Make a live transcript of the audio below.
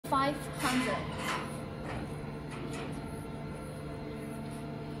500.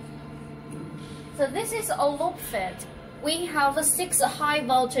 So this is a loop fit. We have 6 high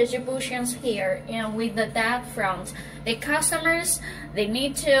voltage bushings here, and with the dead front, the customers, they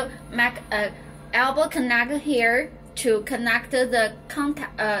need to make a elbow connect here to connect the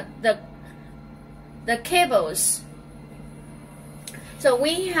cables. So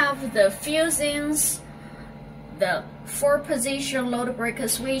we have the fusings, the 4-position load breaker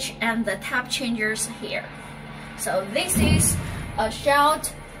switch, and the tap changers here. So this is a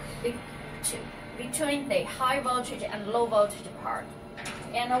short between the high voltage and low voltage part.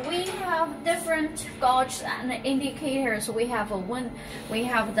 And we have different gauges and indicators. We have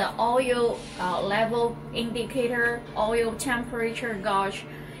the oil level indicator, oil temperature gauge,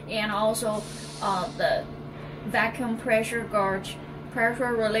 and also the vacuum pressure gauge,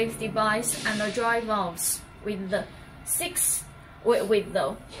 pressure relief device, and the dry valves with the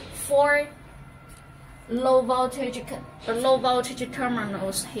 4 low voltage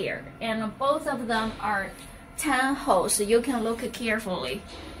terminals here, and both of them are 10 holes. You can look carefully.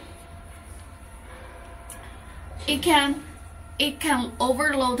 It can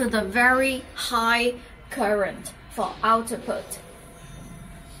overload the very high current for output.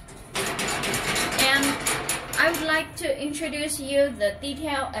 And I would like to introduce you the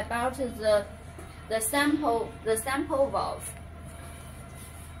detail about the sample valve.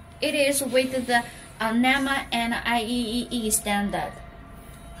 It is with the NEMA and IEEE standard.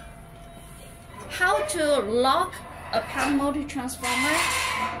 How to lock a pound motor transformer?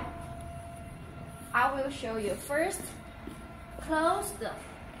 I will show you. First, close the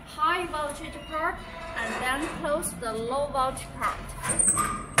high voltage part and then close the low voltage part.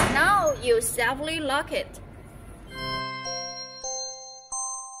 Now you safely lock it.